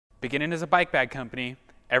Beginning as a bike bag company,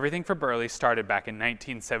 everything for Burley started back in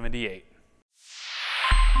 1978.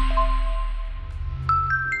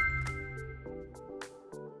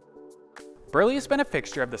 Burley has been a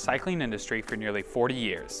fixture of the cycling industry for nearly 40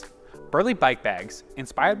 years. Burley Bike Bags,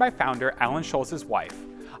 inspired by founder Alan Schultz's wife,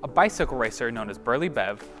 a bicycle racer known as Burley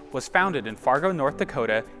Bev, was founded in Fargo, North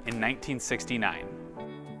Dakota in 1969.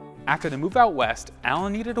 After the move out west,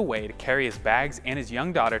 Alan needed a way to carry his bags and his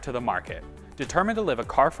young daughter to the market. Determined to live a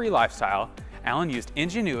car-free lifestyle, Alan used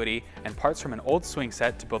ingenuity and parts from an old swing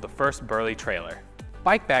set to build the first Burley trailer.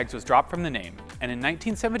 Bike Bags was dropped from the name, and in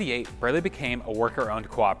 1978, Burley became a worker-owned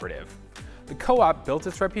cooperative. The co-op built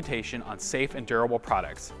its reputation on safe and durable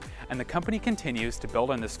products, and the company continues to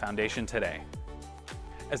build on this foundation today.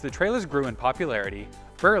 As the trailers grew in popularity,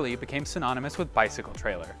 Burley became synonymous with bicycle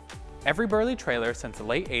trailer. Every Burley trailer since the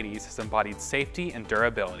late 80s has embodied safety and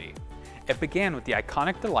durability. It began with the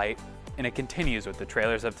iconic Delight, and it continues with the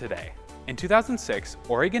trailers of today. In 2006,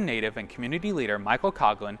 Oregon native and community leader Michael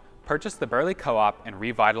Coughlin purchased the Burley Co-op and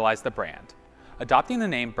revitalized the brand. Adopting the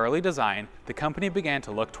name Burley Design, the company began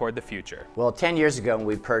to look toward the future. Well, 10 years ago when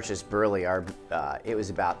we purchased Burley, it was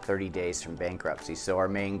about 30 days from bankruptcy, so our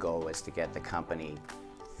main goal was to get the company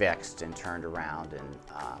fixed and turned around and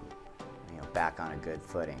back on a good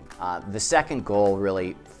footing. The second goal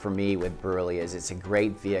really for me with Burley is it's a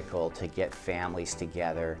great vehicle to get families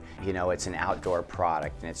together. It's an outdoor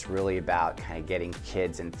product, and it's really about kind of getting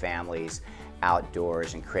kids and families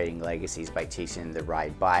outdoors and creating legacies by teaching them to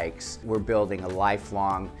ride bikes. We're building a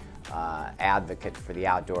lifelong advocate for the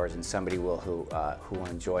outdoors and somebody who will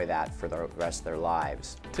enjoy that for the rest of their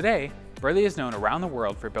lives. Today, Burley is known around the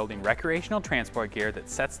world for building recreational transport gear that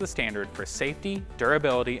sets the standard for safety,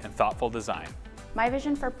 durability, and thoughtful design. My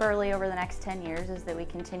vision for Burley over the next 10 years is that we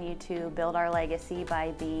continue to build our legacy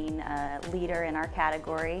by being a leader in our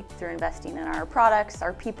category through investing in our products,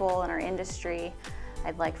 our people, and our industry.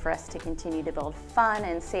 I'd like for us to continue to build fun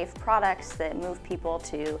and safe products that move people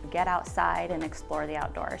to get outside and explore the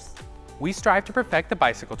outdoors. We strive to perfect the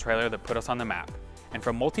bicycle trailer that put us on the map. And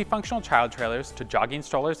from multifunctional child trailers to jogging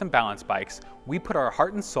strollers and balance bikes, we put our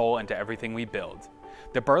heart and soul into everything we build.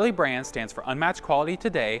 The Burley brand stands for unmatched quality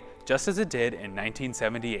today, just as it did in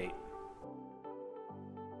 1978.